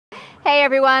Hey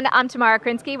everyone, I'm Tamara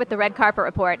Krinsky with the Red Carpet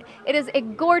Report. It is a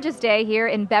gorgeous day here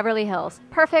in Beverly Hills,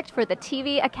 perfect for the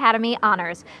TV Academy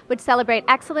Honors, which celebrate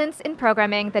excellence in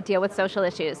programming that deal with social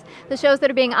issues. The shows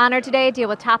that are being honored today deal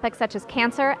with topics such as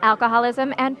cancer,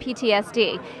 alcoholism, and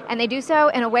PTSD, and they do so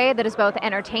in a way that is both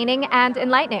entertaining and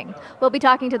enlightening. We'll be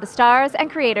talking to the stars and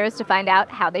creators to find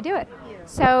out how they do it.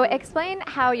 So explain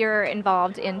how you're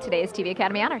involved in today's TV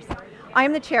Academy Honors. I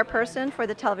am the chairperson for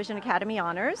the Television Academy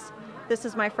Honors. This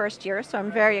is my first year, so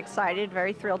I'm very excited,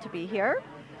 very thrilled to be here.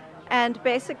 And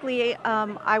basically,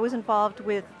 I was involved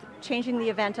with changing the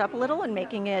event up a little and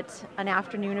making it an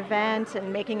afternoon event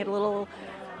and making it a little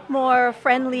more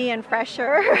friendly and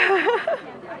fresher.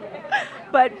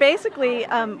 But basically,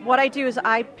 what I do is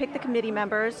I pick the committee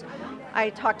members. I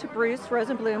talk to Bruce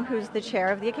Rosenblum, who's the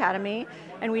chair of the Academy,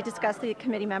 and we discuss the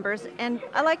committee members. And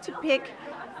I like to pick,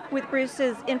 with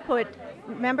Bruce's input,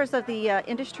 members of the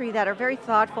industry that are very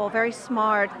thoughtful, very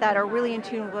smart, that are really in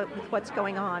tune with what's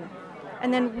going on.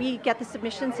 And then we get the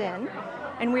submissions in,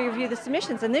 and we review the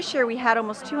submissions. And this year we had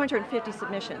almost 250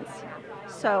 submissions,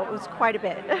 so it was quite a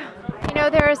bit. You know,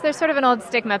 there's sort of an old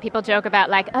stigma. People joke about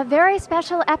like a very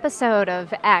special episode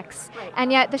of X,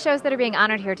 and yet the shows that are being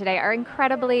honored here today are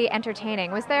incredibly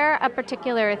entertaining. Was there a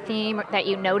particular theme that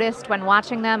you noticed when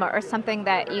watching them, or something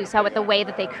that you saw with the way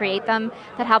that they create them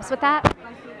that helps with that?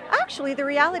 Actually, the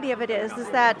reality of it is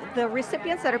that the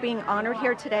recipients that are being honored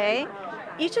here today,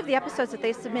 each of the episodes that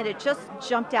they submitted just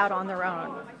jumped out on their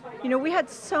own. You know, we had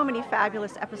so many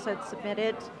fabulous episodes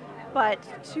submitted, but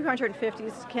 250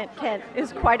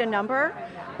 is quite a number.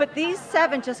 But these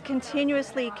 7 just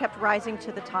continuously kept rising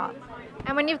to the top.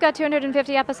 And when you've got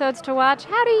 250 episodes to watch,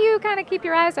 how do you kind of keep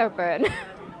your eyes open?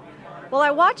 Well,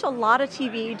 I watch a lot of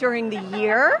TV during the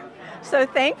year, so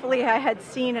thankfully I had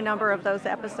seen a number of those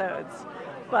episodes.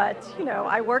 But, you know,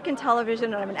 I work in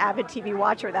television and I'm an avid TV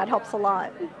watcher. That helps a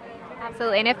lot.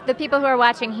 Absolutely. And if the people who are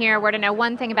watching here were to know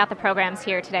one thing about the programs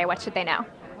here today, what should they know?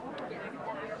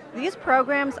 These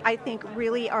programs, I think,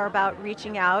 really are about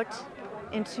reaching out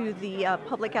into the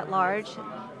public at large.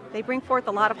 They bring forth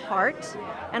a lot of heart,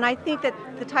 and I think that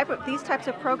these types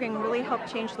of programming really help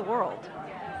change the world.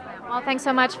 Well, thanks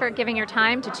so much for giving your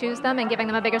time to choose them and giving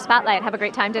them a bigger spotlight. Have a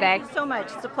great time today. Thank you so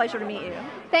much. It's a pleasure to meet you.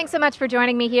 Thanks so much for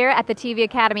joining me here at the TV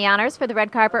Academy Honors for the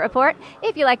Red Carpet Report.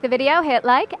 If you like the video, hit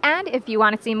like, and if you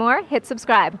want to see more, hit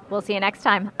subscribe. We'll see you next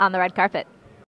time on the Red Carpet.